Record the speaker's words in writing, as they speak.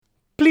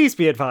Please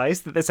be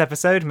advised that this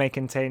episode may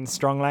contain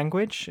strong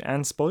language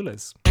and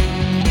spoilers.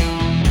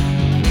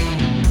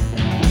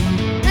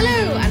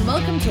 Hello and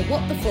welcome to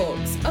What the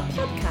Forks, a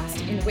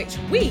podcast in which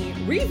we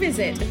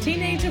revisit a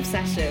teenage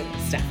obsession,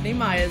 Stephenie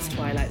Meyer's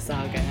Twilight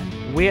Saga.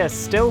 We are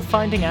still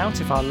finding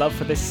out if our love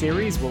for this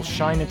series will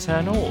shine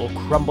eternal or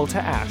crumble to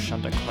ash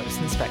under close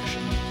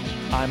inspection.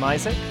 I'm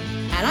Isaac.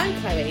 And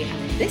I'm Chloe,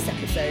 and in this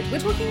episode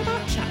we're talking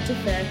about Chapter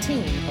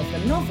 13 of the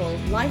novel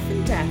Life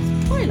and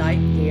Death, Twilight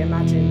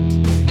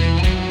Reimagined.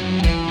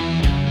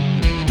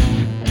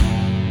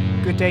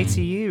 Good day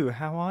to you.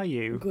 How are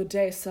you? Good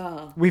day,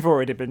 sir. We've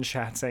already been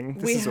chatting.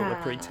 This is all a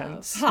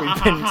pretense.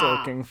 We've been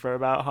talking for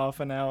about half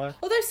an hour.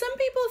 Although some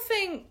people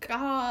think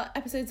our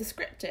episodes are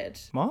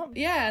scripted. What?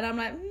 Yeah, and I'm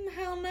like,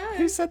 hell no.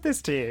 Who said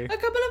this to you? A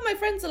couple of my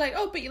friends are like,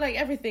 oh, but like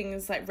everything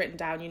is like written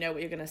down, you know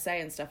what you're going to say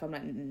and stuff. I'm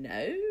like,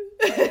 no.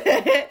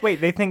 Wait,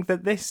 they think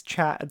that this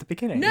chat at the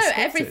beginning is scripted?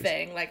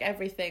 Everything. Like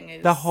everything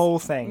is... The whole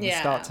thing,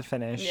 yeah. Start to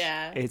finish.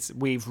 Yeah.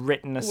 We've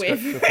written a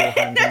script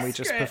beforehand and we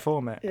just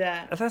perform it.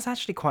 Yeah. That's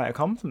actually quite a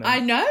compliment. I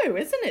know,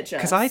 isn't it just?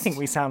 Because I think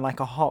we sound like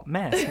a hot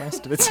mess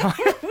most of the time.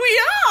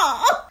 We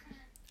are!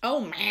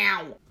 Oh,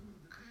 meow.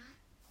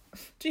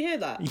 Do you hear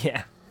that?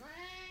 Yeah.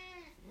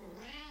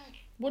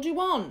 What do you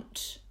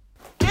want?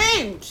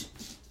 Dude!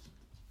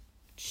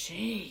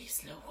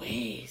 Jeez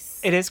Louise.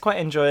 It is quite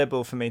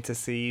enjoyable for me to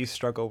see you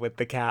struggle with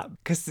the cat,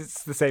 because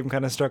it's the same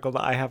kind of struggle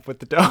that I have with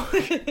the dog.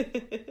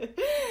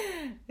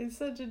 It's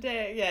such a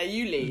day. Yeah,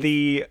 you leave.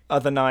 The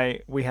other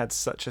night, we had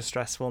such a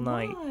stressful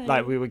night. Why?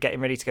 Like, we were getting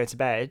ready to go to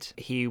bed.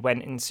 He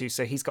went into...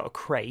 So he's got a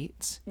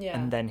crate, Yeah.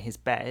 and then his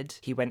bed.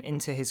 He went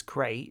into his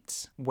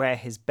crate where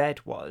his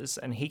bed was,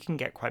 and he can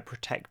get quite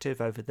protective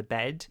over the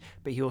bed,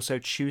 but he also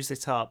chews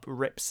it up,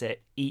 rips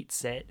it,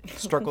 eats it,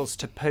 struggles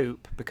to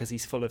poop because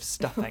he's full of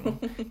stuffing.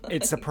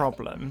 It's a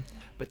problem.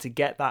 But to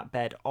get that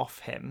bed off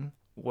him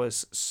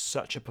was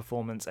such a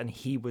performance, and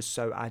he was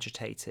so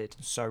agitated,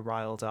 so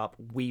riled up.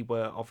 We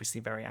were obviously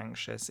very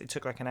anxious. It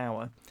took like an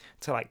hour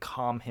to like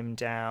calm him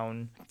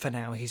down. For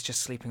now, he's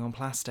just sleeping on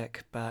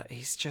plastic, but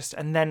he's just...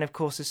 And then, of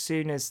course, as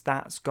soon as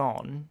that's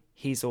gone,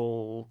 he's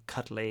all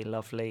cuddly,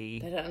 lovely.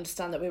 They don't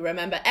understand that we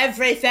remember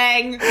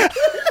everything.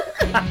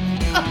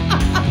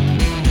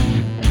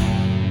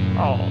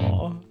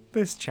 Oh,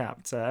 this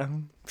chapter.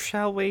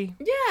 Shall we?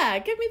 Yeah,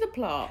 give me the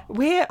plot.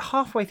 We're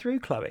halfway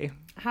through, Chloe.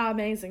 How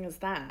amazing is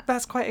that?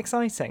 That's quite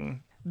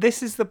exciting.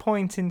 This is the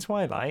point in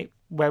Twilight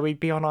where we'd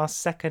be on our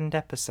second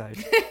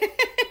episode.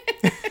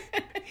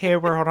 Here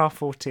we're on our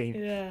 14th.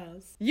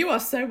 Yes. You are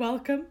so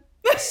welcome.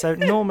 So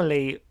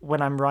normally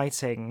when I'm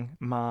writing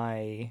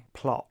my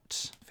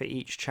plot for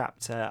each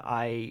chapter,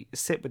 I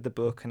sit with the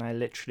book and I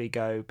literally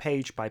go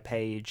page by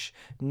page,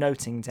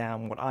 noting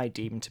down what I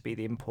deem to be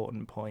the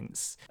important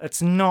points.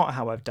 That's not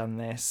how I've done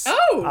this.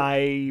 Oh!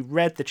 I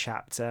read the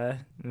chapter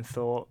and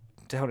thought,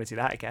 don't want to do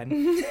that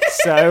again.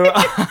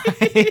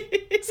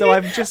 So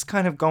I've just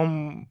kind of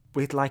gone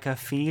with like a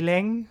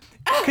feeling.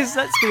 Because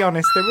let's be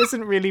honest, there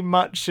isn't really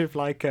much of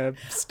like a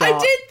start I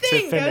did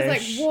think, to finish. I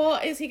was like,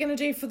 what is he going to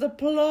do for the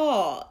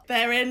plot?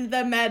 They're in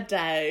the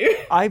meadow.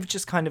 I've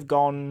just kind of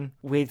gone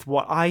with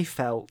what I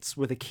felt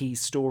were the key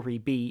story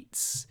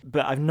beats,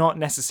 but I've not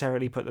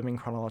necessarily put them in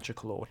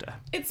chronological order.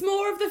 It's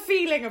more of the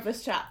feeling of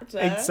this chapter.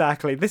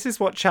 Exactly. This is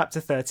what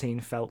chapter 13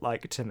 felt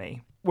like to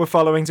me. We're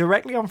following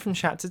directly on from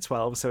chapter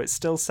 12, so it's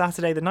still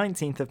Saturday the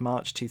 19th of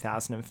March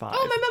 2005.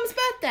 Oh, my mum's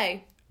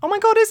birthday. Oh my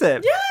god, is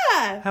it?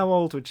 Yeah. How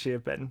old would she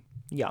have been?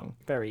 Young,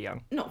 very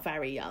young. Not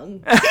very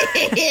young.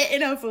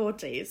 In her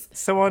 40s.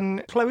 So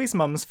on Chloe's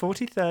mum's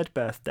 43rd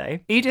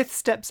birthday, Edith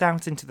steps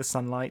out into the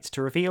sunlight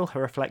to reveal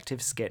her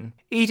reflective skin.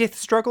 Edith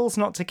struggles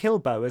not to kill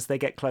Beau as they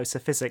get closer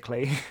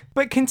physically,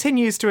 but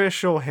continues to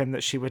assure him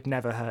that she would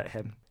never hurt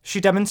him. She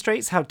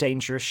demonstrates how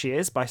dangerous she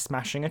is by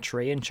smashing a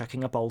tree and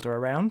chucking a boulder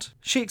around.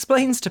 She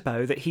explains to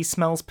Beau that he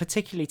smells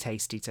particularly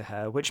tasty to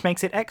her, which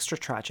makes it extra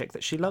tragic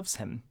that she loves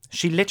him.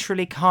 She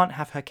literally can't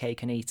have her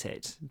cake and eat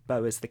it.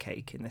 Beau is the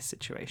cake in this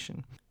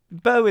situation.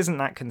 Beau isn't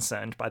that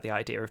concerned by the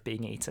idea of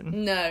being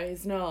eaten. No,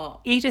 he's not.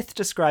 Edith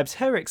describes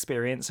her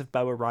experience of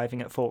Beau arriving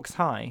at Forks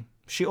High.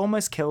 She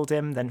almost killed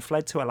him, then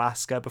fled to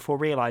Alaska before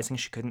realising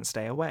she couldn't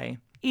stay away.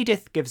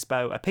 Edith gives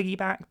Beau a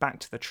piggyback back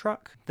to the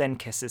truck, then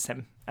kisses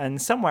him. And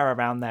somewhere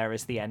around there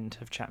is the end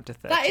of chapter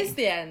 13. That is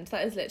the end.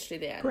 That is literally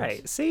the end.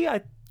 Great. See,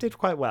 I did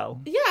quite well.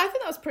 Yeah, I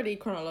think that was pretty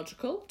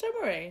chronological.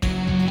 Don't worry.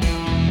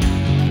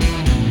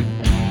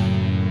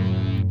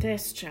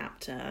 This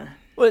chapter.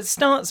 Well, it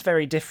starts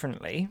very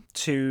differently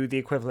to the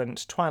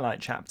equivalent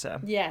Twilight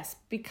chapter. Yes,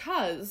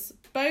 because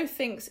Beau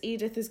thinks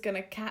Edith is going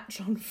to catch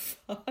on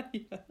fire.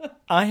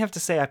 I have to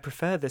say I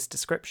prefer this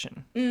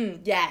description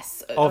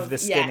Yes. of the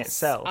skin yes,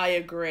 itself. I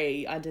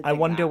agree. I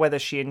wonder whether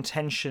she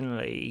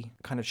intentionally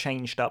kind of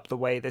changed up the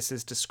way this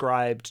is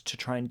described to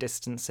try and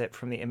distance it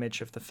from the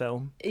image of the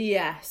film.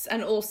 Yes,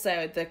 and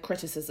also the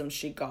criticism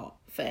she got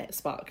for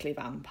sparkly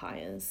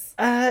vampires.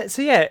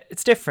 So yeah,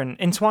 it's different.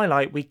 In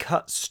Twilight, we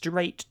cut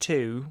straight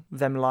to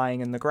them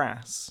lying in the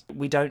grass.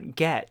 We don't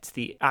get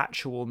the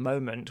actual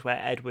moment where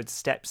Edward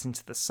steps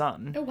into the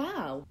sun. Oh,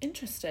 wow.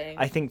 Interesting.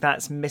 I think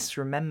that's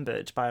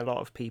misremembered by a lot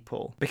of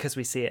people because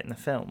we see it in the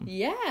film.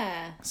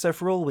 Yeah. So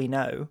for all we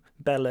know,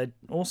 Bella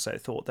also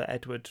thought that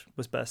Edward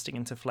was bursting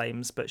into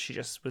flames, but she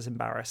just was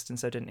embarrassed and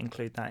so didn't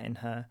include that in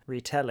her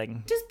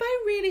retelling. Does Bo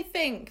really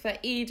think that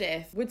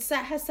Edith would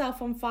set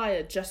herself on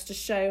fire just to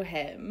show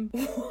him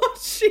what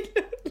she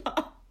looked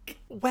like?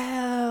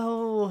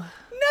 Well...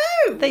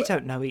 No! They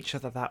don't know each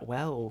other that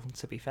well,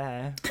 to be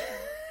fair.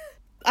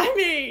 I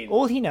mean...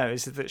 All he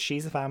knows is that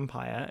she's a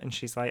vampire and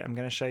she's like, I'm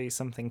going to show you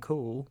something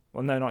cool.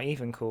 Well, no, not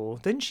even cool.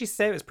 Didn't she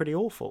say it was pretty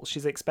awful?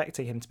 She's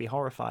expecting him to be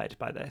horrified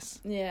by this.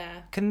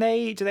 Yeah. Do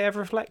they have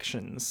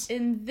reflections?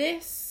 In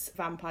this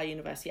vampire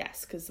universe,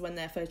 yes, because when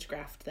they're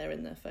photographed, they're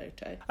in the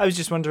photo. I was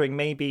just wondering,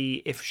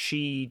 maybe if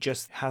she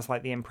just has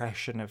like the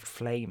impression of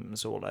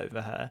flames all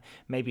over her,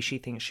 maybe she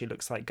thinks she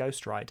looks like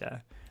Ghost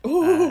Rider.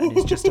 And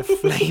it's just a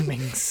flaming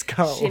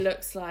skull. She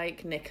looks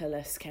like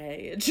Nicolas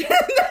Cage.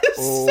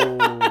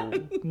 Oh,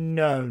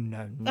 no.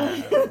 Can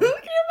you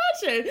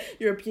imagine?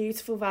 You're a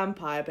beautiful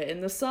vampire, but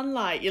in the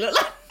sunlight, you look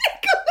like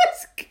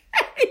Nicolas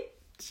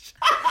Cage.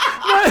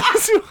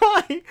 That's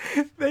why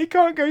they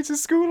can't go to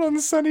school on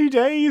sunny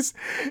days.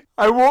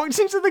 I walked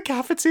into the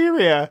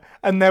cafeteria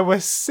and there were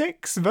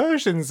 6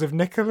 versions of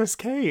Nicolas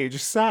Cage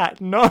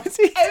sat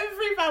nodding.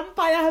 Every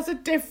vampire has a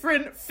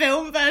different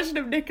film version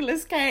of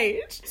Nicolas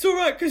Cage. It's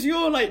alright because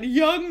you're like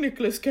young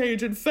Nicolas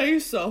Cage in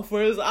Face Off,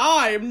 whereas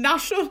I'm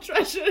National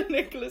Treasure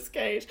Nicolas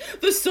Cage,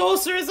 the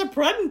Sorcerer's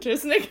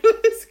Apprentice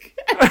Nicolas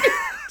Cage.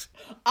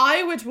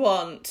 I would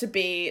want to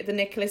be the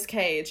Nicolas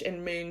Cage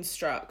in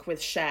Moonstruck with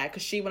Cher,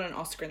 because she won an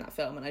Oscar in that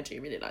film, and I do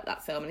really like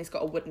that film, and he's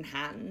got a wooden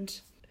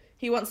hand.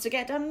 He wants to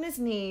get down on his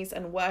knees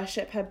and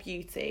worship her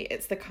beauty.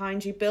 It's the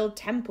kind you build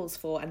temples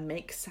for and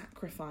make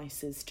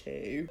sacrifices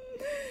to.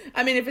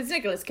 I mean, if it's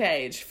Nicolas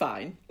Cage,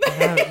 fine.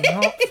 No,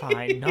 not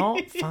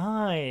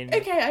fine.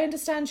 Okay, I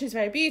understand she's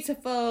very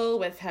beautiful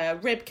with her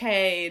rib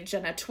cage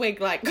and her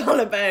twig-like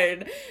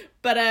collarbone,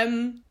 but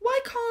why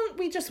can't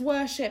we just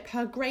worship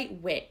her great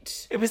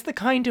wit? It was the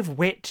kind of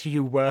wit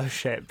you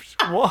worshipped.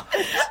 What?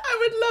 I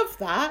would love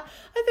that.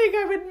 I think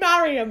I would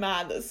marry a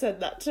man that said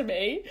that to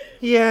me.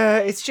 Yeah,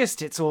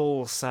 it's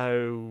all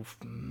so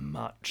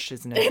much,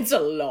 isn't it? It's a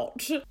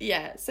lot.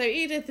 Yeah, so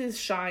Edith is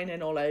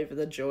shining all over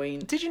the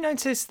joint. Did you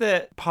notice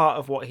that part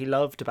of what he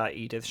loved about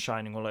Edith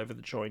shining all over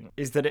the joint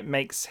is that it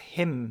makes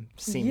him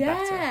seem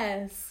better?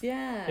 Yes,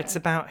 yeah. It's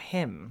about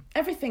him.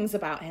 Everything's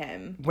about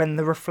him. When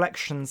the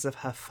reflections of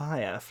her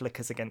fire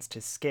flickers against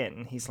his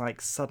skin, he's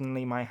like,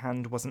 suddenly my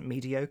hand wasn't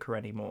mediocre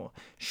anymore.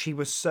 She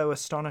was so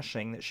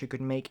astonishing that she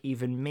could make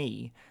even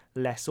me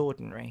less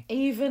ordinary.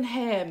 Even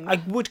him.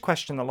 I would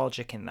question the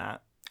logic in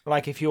that.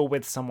 Like, if you're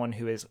with someone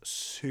who is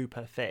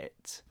super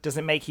fit, does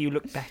it make you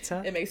look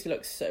better? It makes me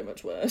look so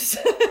much worse.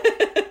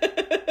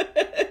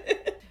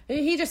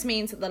 He just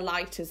means that the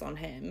light is on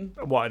him.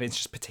 What, and it's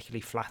just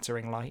particularly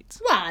flattering light?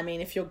 Well, I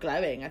mean, if you're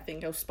glowing, I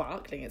think you're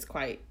sparkling. It's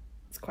quite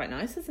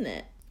nice, isn't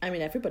it? I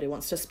mean, everybody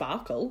wants to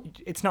sparkle.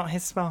 It's not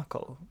his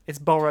sparkle. It's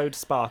borrowed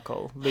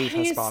sparkle. Leave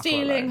her sparkle He's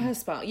stealing alone. her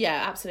sparkle.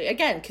 Yeah, absolutely.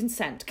 Again,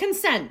 consent.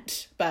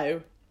 Consent,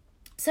 Bo.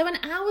 So an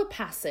hour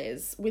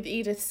passes with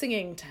Edith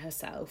singing to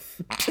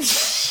herself.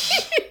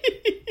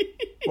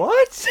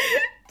 What?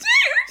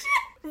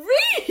 Dude!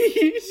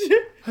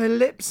 Read! Her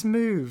lips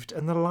moved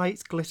and the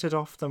light glittered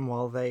off them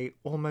while they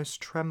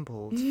almost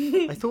trembled.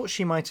 I thought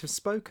she might have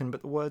spoken,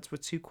 but the words were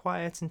too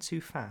quiet and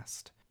too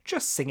fast.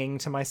 Just singing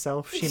to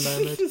myself, she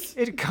murmured.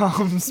 It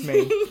calms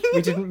me.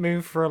 We didn't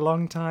move for a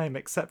long time,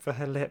 except for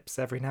her lips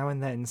every now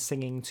and then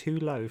singing too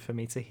low for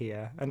me to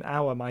hear. An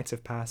hour might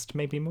have passed,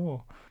 maybe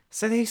more.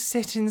 So they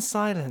sit in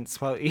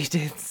silence while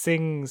Edith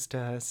sings to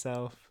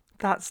herself.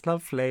 That's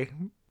lovely,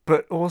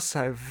 but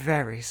also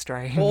very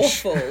strange.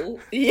 Awful.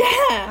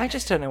 Yeah. I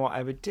just don't know what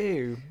I would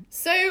do.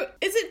 So,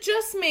 is it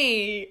just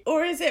me,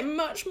 or is it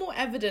much more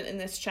evident in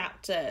this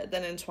chapter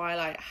than in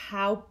Twilight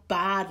how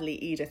badly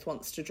Edith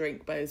wants to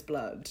drink Bo's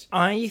blood?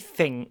 I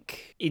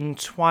think in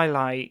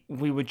Twilight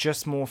we were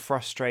just more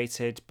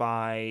frustrated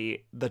by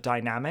the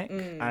dynamic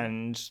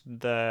and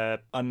the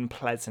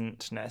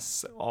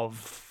unpleasantness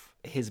of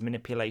his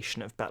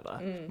manipulation of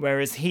Bella.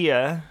 Whereas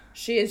here,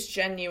 She is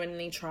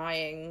genuinely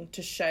trying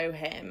to show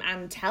him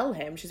and tell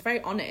him. She's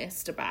very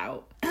honest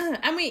about.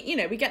 And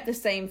we get the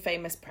same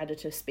famous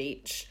Predator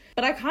speech.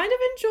 But I kind of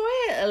enjoy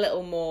it a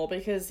little more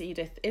because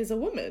Edith is a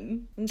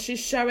woman and she's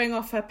showing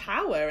off her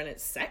power and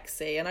it's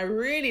sexy. And I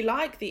really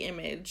like the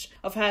image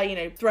of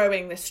her,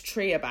 throwing this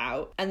tree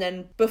about. And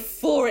then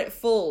before it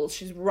falls,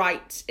 she's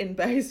right in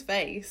Beau's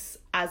face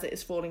as it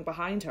is falling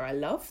behind her. I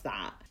love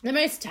that. The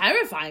most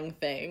terrifying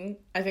thing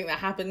I think that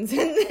happens in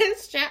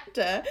this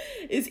chapter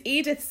is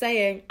Edith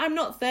saying, "I'm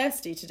not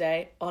thirsty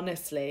today.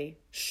 Honestly."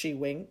 She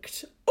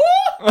winked.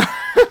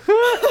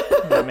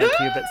 That made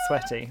you a bit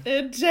sweaty.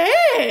 It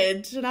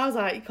did. And I was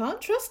like, you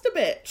can't trust a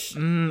bitch.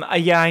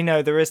 Yeah, I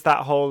know. There is that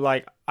whole,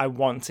 I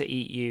want to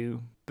eat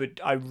you, but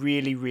I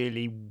really,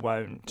 really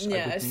won't.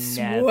 Yeah, I would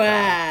swear.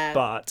 never.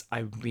 But I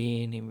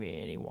really,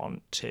 really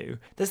want to.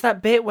 There's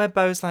that bit where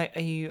Beau's like,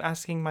 are you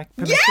asking my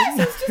permission? Yes,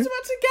 I was just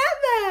about to get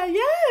there.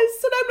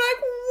 Yes. And I'm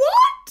like,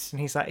 what?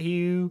 And he's like, do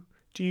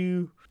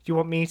you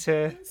want me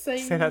to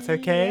say that's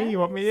okay? Yes. You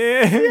want me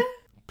to...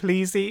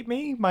 Please eat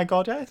me, my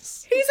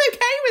goddess. He's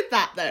okay with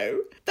that, though.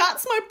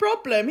 That's my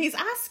problem. He's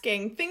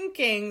asking,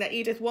 thinking that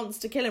Edith wants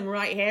to kill him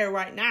right here,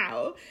 right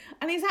now.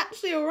 And he's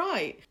actually all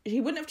right. He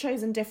wouldn't have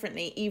chosen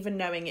differently, even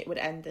knowing it would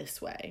end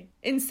this way.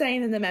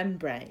 Insane in the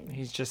membrane.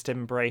 He's just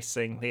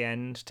embracing the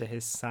end to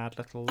his sad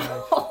little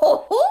life.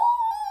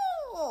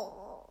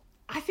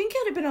 I think it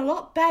would have been a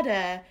lot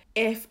better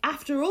if,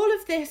 after all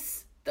of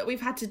this that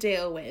we've had to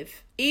deal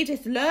with,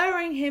 Edith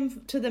luring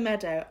him to the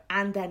meadow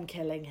and then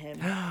killing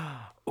him.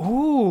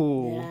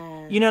 Ooh.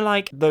 Yeah.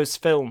 Like those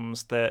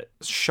films that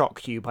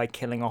shock you by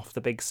killing off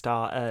the big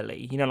star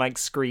early. Like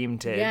Scream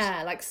did.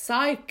 Yeah, like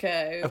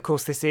Psycho. Of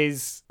course, this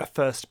is a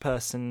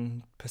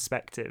first-person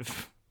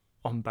perspective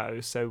on Beau,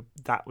 so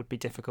that would be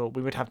difficult.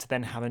 We would have to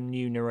then have a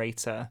new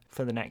narrator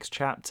for the next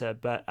chapter,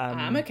 but...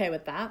 I'm okay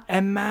with that.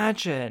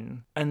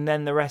 Imagine! And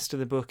then the rest of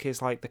the book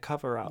is like the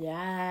cover-up.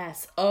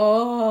 Yes.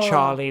 Oh.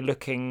 Charlie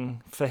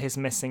looking for his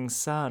missing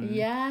son.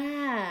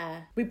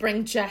 Yeah. We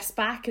bring Jess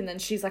back and then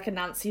she's like a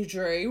Nancy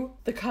Drew.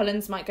 The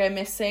Cullens might go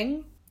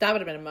missing. That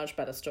would have been a much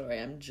better story,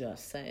 I'm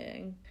just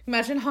saying.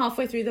 Imagine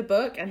halfway through the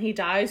book and he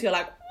dies, you're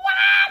like,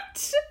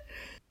 what?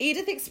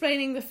 Edith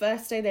explaining the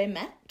first day they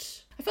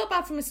met. I felt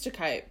bad for Mr.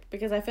 Cope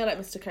because I feel like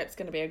Mr. Cope's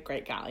going to be a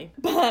great guy.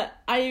 But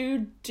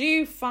I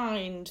do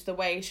find the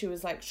way she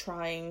was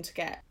trying to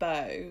get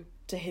Beau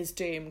to his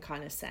doom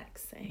kind of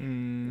sexy.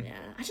 Yeah,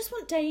 I just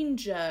want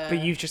danger. But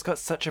you've just got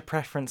such a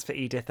preference for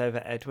Edith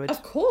over Edward.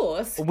 Of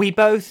course. We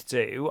both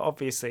do,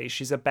 obviously.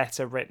 She's a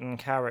better written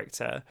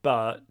character.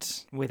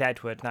 But with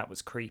Edward, that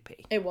was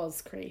creepy. It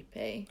was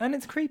creepy. And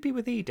it's creepy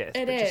with Edith,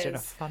 but just in a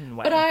fun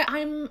way. But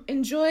I'm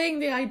enjoying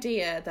the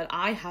idea that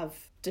I have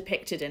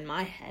depicted in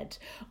my head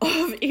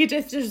of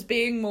Edith just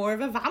being more of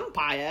a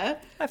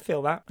vampire. I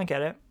feel that. I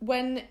get it.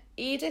 When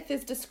Edith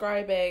is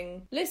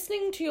describing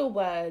listening to your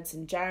words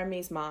in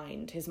Jeremy's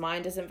mind, his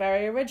mind isn't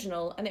very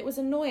original and it was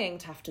annoying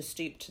to have to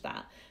stoop to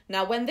that.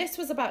 Now, when this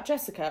was about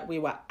Jessica, we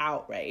were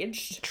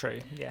outraged. True,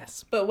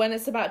 yes. But when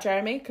it's about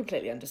Jeremy,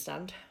 completely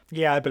understand.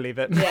 Yeah, I believe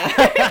it.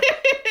 Yeah.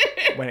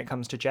 When it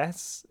comes to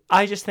Jess,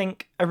 I just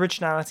think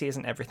originality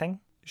isn't everything.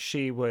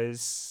 She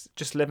was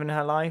just living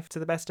her life to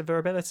the best of her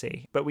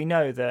ability. But we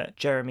know that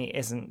Jeremy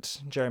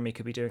isn't. Jeremy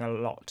could be doing a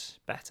lot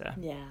better.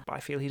 Yeah. But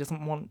I feel he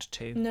doesn't want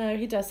to. No,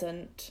 he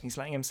doesn't. He's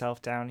letting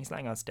himself down. He's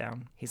letting us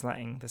down. He's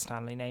letting the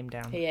Stanley name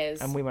down. He is.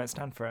 And we won't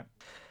stand for it.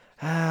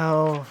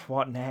 Oh,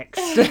 what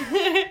next?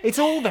 It's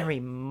all very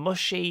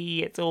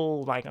mushy. It's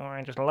all like, oh,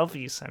 I just love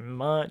you so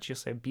much. You're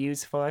so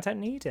beautiful. I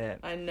don't need it.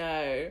 I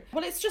know.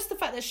 Well, it's just the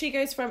fact that she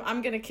goes from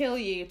I'm going to kill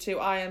you to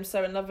I am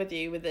so in love with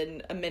you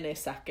within a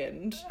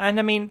millisecond. And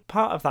I mean,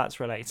 part of that's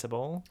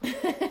relatable,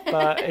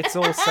 but it's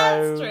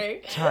also true.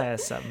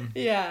 tiresome.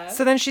 Yeah.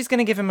 So then she's going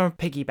to give him a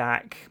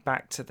piggyback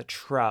back to the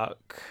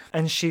truck.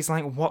 And she's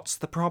like, what's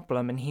the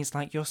problem? And he's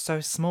like, you're so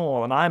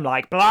small. And I'm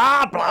like,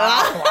 blah,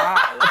 blah, blah.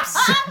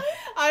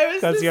 I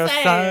was Because the you're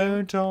same.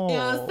 so tall.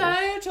 You're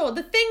so tall.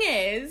 The thing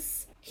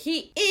is,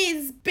 he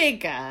is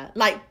bigger.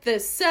 Like, the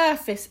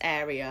surface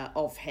area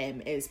of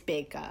him is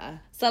bigger.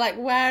 So,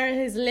 where are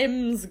his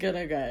limbs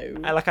gonna go?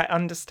 I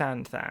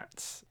understand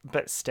that,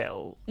 but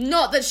still.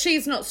 Not that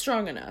she's not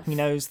strong enough. He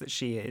knows that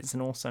she is,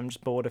 and also I'm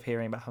just bored of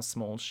hearing about how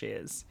small she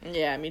is.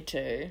 Yeah, me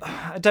too.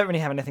 I don't really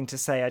have anything to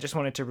say. I just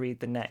wanted to read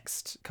the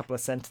next couple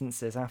of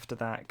sentences after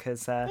that,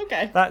 because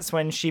that's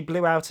when she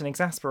blew out an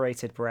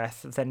exasperated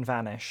breath, then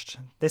vanished.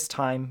 This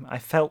time, I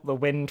felt the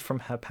wind from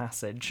her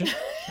passage.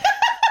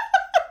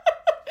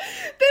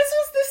 This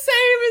was the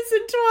same as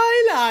in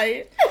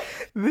Twilight.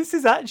 This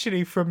is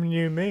actually from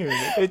New Moon.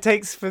 It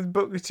takes for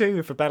book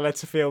 2 for Bella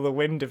to feel the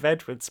wind of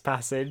Edward's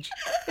passage.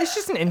 It's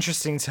just an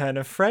interesting turn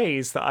of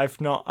phrase that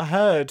I've not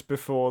heard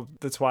before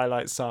the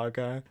Twilight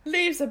Saga.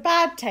 Leaves a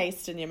bad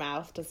taste in your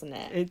mouth, doesn't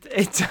it?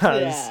 It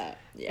does. Yeah.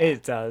 Yeah.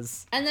 It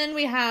does. And then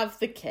we have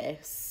the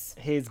kiss.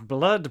 His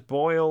blood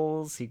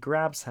boils, he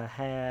grabs her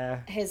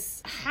hair.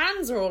 His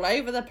hands are all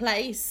over the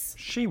place.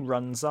 She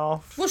runs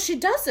off. Well, she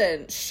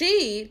doesn't.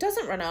 She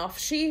doesn't run off.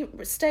 She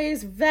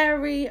stays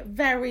very,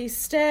 very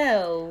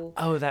still.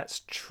 Oh,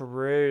 that's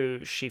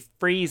true. She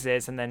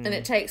freezes and then... And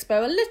it takes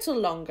Beau a little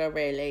longer,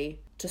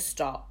 really, to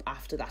stop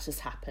after that has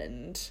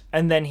happened.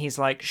 And then he's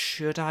like,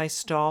 should I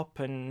stop?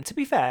 And to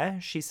be fair,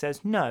 she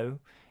says, no,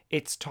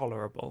 it's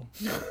tolerable.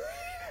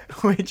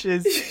 Which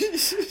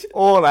is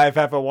all I've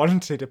ever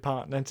wanted a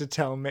partner to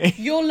tell me.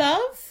 Your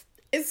love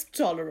is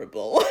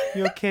tolerable.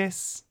 Your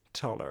kiss,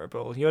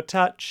 tolerable. Your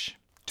touch,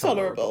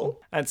 tolerable.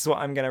 That's what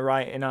I'm going to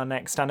write in our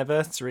next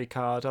anniversary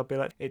card. I'll be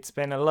like, it's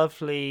been a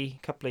lovely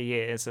couple of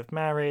years of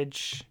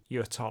marriage.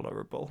 You're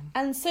tolerable.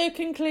 And so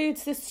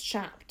concludes this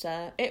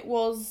chapter. It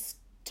was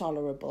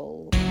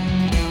tolerable.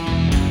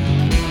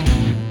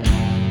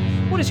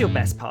 What is your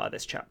best part of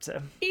this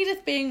chapter?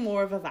 Edith being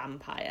more of a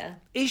vampire.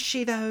 Is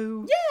she,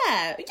 though?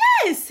 Yeah,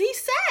 yes, he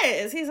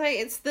says. He's like,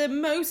 it's the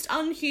most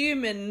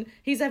unhuman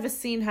he's ever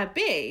seen her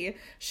be.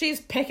 She's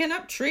picking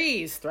up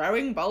trees,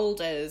 throwing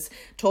boulders,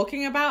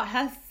 talking about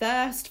her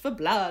thirst for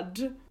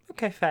blood.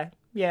 Okay, fair.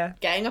 Yeah.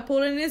 Getting up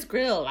all in his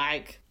grill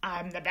like,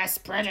 I'm the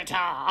best predator.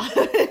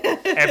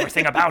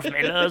 Everything about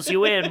me lures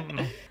you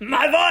in.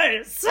 My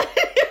voice!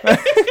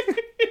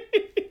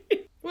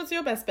 What's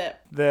your best bit?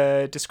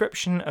 The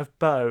description of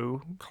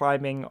Beau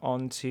climbing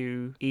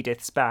onto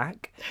Edith's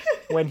back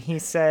when he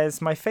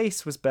says, my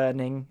face was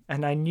burning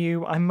and I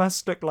knew I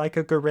must look like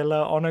a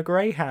gorilla on a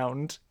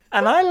greyhound.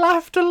 And I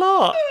laughed a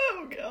lot.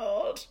 Oh,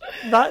 God.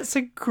 That's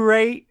a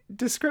great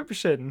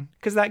description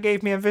because that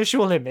gave me a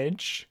visual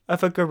image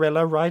of a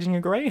gorilla riding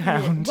a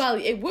greyhound. Well,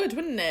 it would,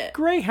 wouldn't it?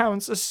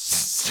 Greyhounds are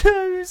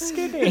so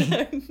skinny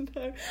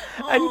No.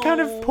 and kind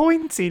of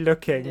pointy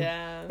looking.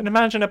 Yeah. And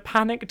imagine a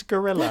panicked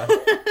gorilla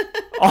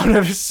on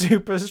a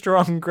super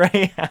strong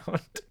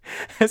greyhound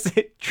as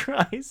it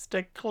tries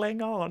to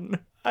cling on.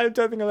 I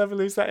don't think I'll ever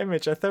lose that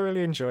image. I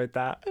thoroughly enjoyed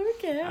that.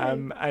 Okay.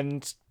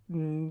 And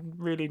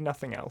really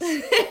nothing else.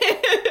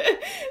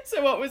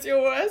 So what was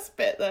your worst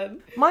bit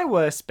then? My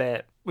worst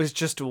bit was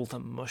just all the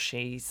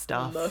mushy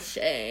stuff.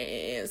 Mushy.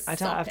 I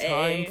don't have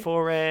time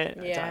for it.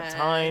 I don't have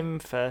time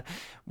for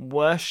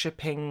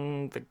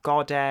worshipping the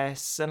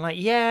goddess. And like,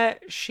 yeah,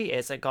 she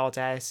is a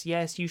goddess.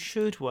 Yes, you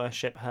should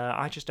worship her.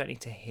 I just don't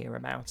need to hear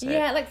about it.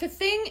 Yeah, like the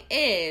thing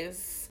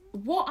is,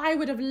 what I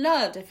would have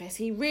loved if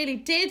he really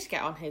did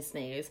get on his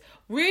knees,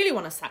 really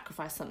want to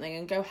sacrifice something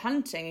and go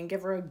hunting and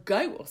give her a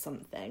goat or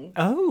something.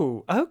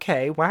 Oh,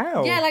 okay,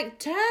 wow. Yeah, like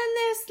turn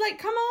this, like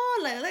come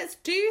on, let's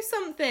do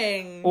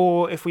something.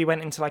 Or if we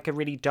went into like a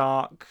really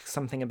dark,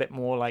 something a bit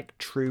more like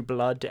True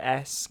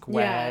Blood-esque,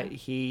 where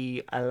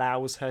he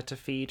allows her to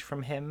feed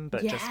from him,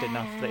 but just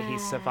enough that he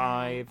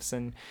survives,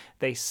 and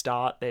they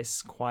start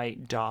this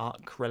quite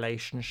dark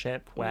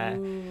relationship where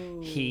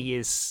he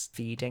is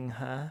feeding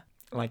her.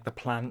 Like the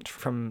plant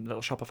from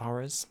Little Shop of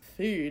Horrors.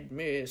 Feed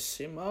me,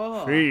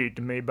 Simar.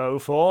 Feed me,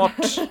 Beaufort.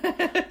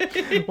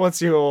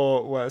 What's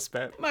your worst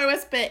bit? My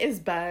worst bit is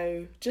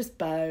Beau. Just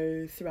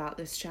Beau throughout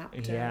this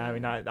chapter. Yeah, I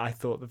mean, I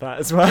thought that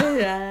as well.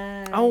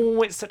 Yeah.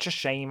 Oh, it's such a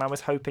shame. I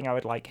was hoping I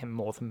would like him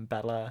more than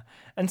Bella.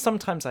 And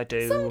sometimes I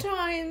do.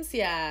 Sometimes,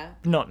 yeah.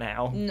 Not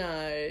now.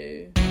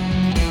 No.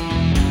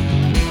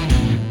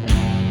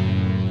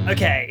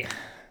 Okay.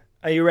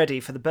 Are you ready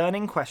for the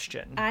burning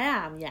question? I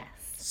am, yes.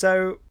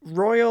 So,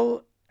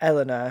 Royal,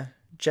 Eleanor,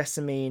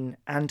 Jessamine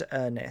and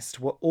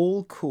Ernest were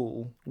all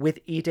cool with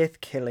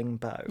Edith killing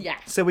Beau. Yeah.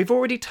 So we've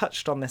already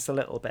touched on this a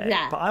little bit,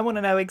 but I want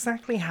to know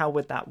exactly how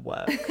would that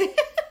work?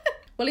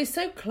 Well, he's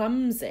so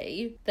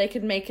clumsy, they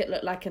could make it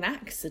look like an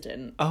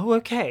accident. Oh,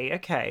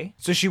 okay.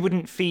 So she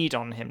wouldn't feed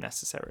on him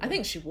necessarily? I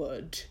think she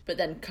would, but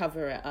then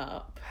cover it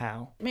up.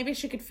 How? Maybe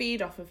she could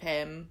feed off of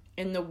him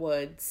in the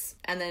woods,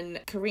 and then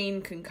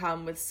Karine can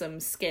come with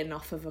some skin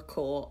off of a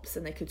corpse,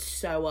 and they could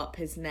sew up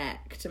his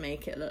neck to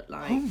make it look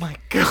like... Oh my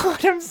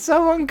god, I'm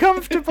so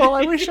uncomfortable.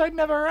 I wish I'd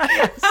never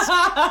asked.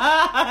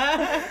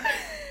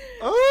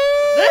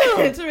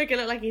 Oh! To make it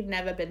look like he'd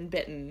never been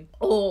bitten.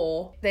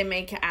 Or they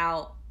make it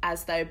out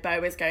as though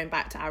Beau is going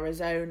back to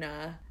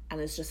Arizona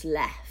and is just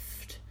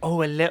left.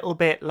 Oh, a little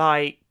bit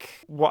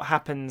like what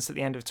happens at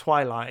the end of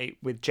Twilight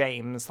with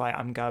James, like,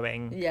 I'm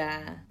going.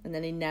 Yeah, and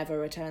then he never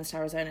returns to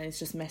Arizona and he's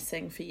just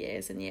missing for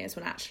years and years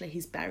when actually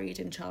he's buried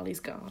in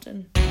Charlie's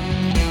garden.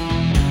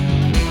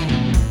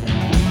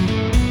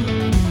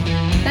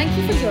 Thank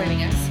you for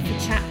joining us for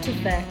Chapter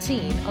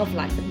 13 of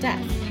Life and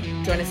Death.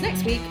 Join us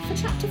next week for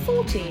Chapter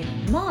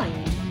 14,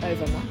 Mind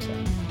Over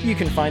Matter. You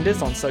can find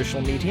us on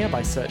social media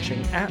by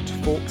searching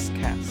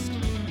 @ForksCast.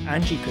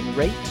 And you can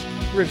rate,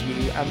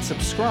 review and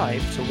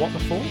subscribe to What the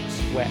Forks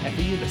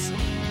wherever you listen.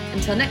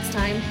 Until next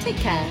time, take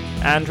care.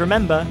 And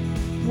remember,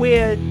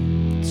 we're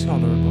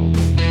tolerable.